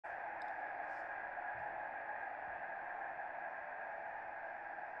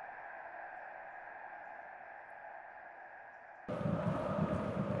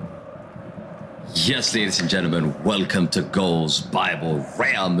Yes, ladies and gentlemen, welcome to Goals Bible.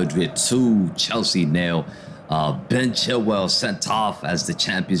 Real Madrid 2, Chelsea 0. Ben Chilwell sent off as the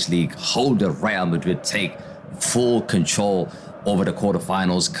Champions League holder. Real Madrid take full control over the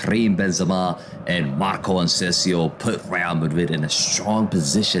quarterfinals. Karim Benzema and Marco Asensio put Real Madrid in a strong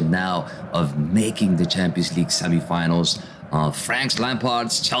position now of making the Champions League semi-finals. Frank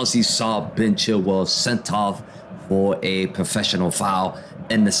Lampard's Chelsea saw Ben Chilwell sent off for a professional foul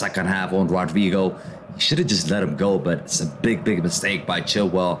in the second half on Rodrigo. He should have just let him go, but it's a big mistake by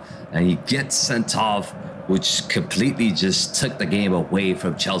Chilwell, and he gets sent off, which completely just took the game away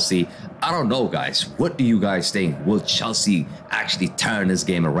from Chelsea. I don't know, guys. What do you guys think? Will Chelsea actually turn this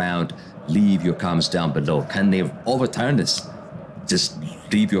game around? Leave your comments down below. Can they overturn this? Just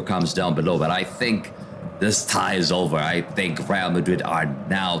leave your comments down below. But I think this tie is over. I think Real Madrid are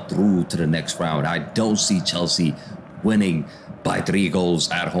now through to the next round. I don't see Chelsea winning by 3 goals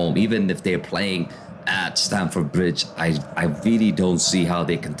at home. Even if they're playing at Stamford Bridge, I really don't see how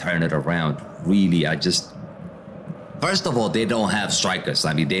they can turn it around. Really, first of all, they don't have strikers.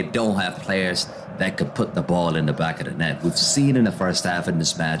 I mean, they don't have players that could put the ball in the back of the net. We've seen in the first half in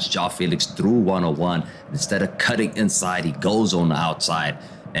this match, Felix threw one-on-one. Instead of cutting inside, he goes on the outside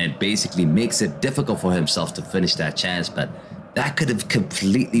and basically makes it difficult for himself to finish that chance. But that could have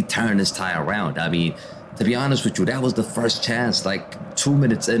completely turned this tie around. I mean, to be honest with you, that was the first chance, like 2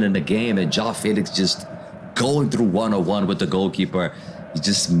 minutes in the game, and Felix just going through one-on-one with the goalkeeper. He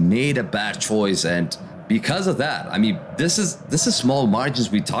just made a bad choice, and because of that, I mean, this is small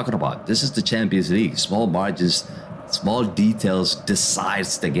margins we're talking about. This is the Champions League. Small margins, small details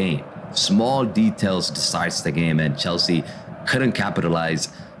decides the game. Small details decides the game, and Chelsea couldn't capitalize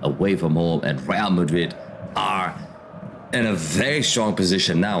away from home, and Real Madrid are in a very strong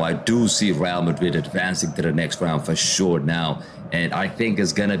position now. I do see Real Madrid advancing to the next round for sure now. And I think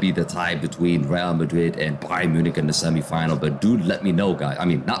it's going to be the tie between Real Madrid and Bayern Munich in the semi-final. But do let me know, guys. I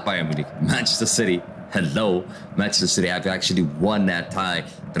mean, not Bayern Munich, Manchester City. Hello, Manchester City have actually won that tie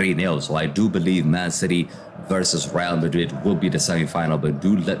 3-0. So I do believe Man City versus Real Madrid will be the semi-final. But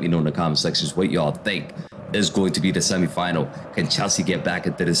do let me know in the comment sections what y'all think is going to be the semi-final. Can Chelsea get back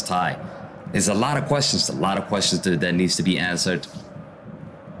into this tie? There's a lot of questions that needs to be answered.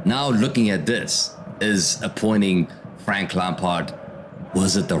 Now looking at this, is appointing Frank Lampard,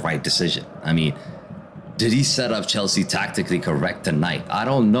 was it the right decision? I mean, did he set up Chelsea tactically correct tonight? I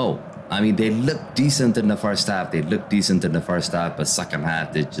don't know. I mean, they looked decent in the first half. But second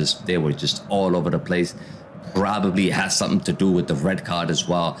half, they were just all over the place. Probably has something to do with the red card as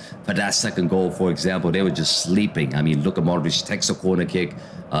well. For that second goal, for example, they were just sleeping. I mean, look at Modric, takes a corner kick,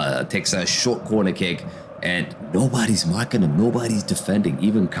 takes a short corner kick, and nobody's marking him. Nobody's defending.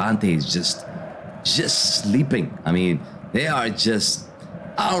 Even Kante is just sleeping. I mean, they are just,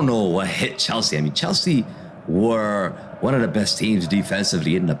 I don't know what hit Chelsea. I mean, Chelsea were one of the best teams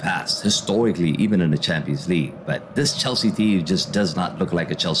defensively in the past, historically, even in the Champions League. But this Chelsea team just does not look like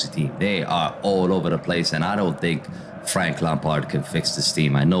a Chelsea team. They are all over the place, and I don't think Frank Lampard can fix this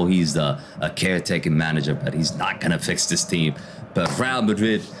team. I know he's a caretaking manager, but he's not going to fix this team. But Real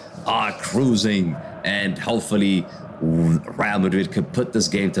Madrid are cruising, and hopefully Real Madrid could put this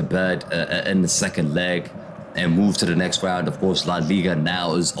game to bed in the second leg and move to the next round. Of course, La Liga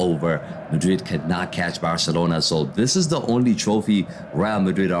now is over. Madrid cannot catch Barcelona. So this is the only trophy Real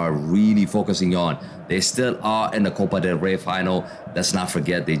Madrid are really focusing on. They still are in the Copa del Rey final. Let's not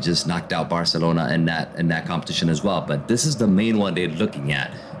forget they just knocked out Barcelona in that competition as well. But this is the main one they're looking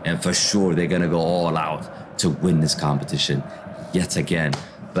at. And for sure, they're going to go all out to win this competition yet again.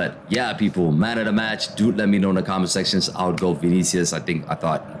 But yeah, people, man of the match, do let me know in the comment sections. I would go Vinicius. I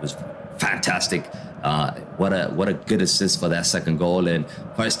thought it was fantastic. What a good assist for that second goal. And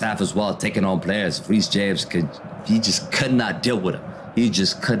first half as well, taking on players. Reece James, he just could not deal with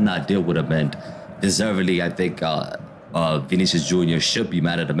him. And deservedly, I think Vinicius Jr. should be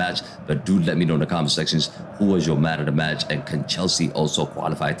man of the match. But do let me know in the comment sections who was your man of the match, and can Chelsea also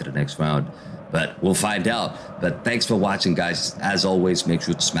qualify to the next round? But we'll find out. But thanks for watching, guys. As always, make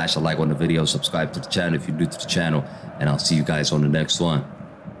sure to smash a like on the video, subscribe to the channel if you're new to the channel, and I'll see you guys on the next one.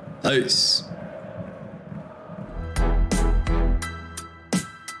 Peace.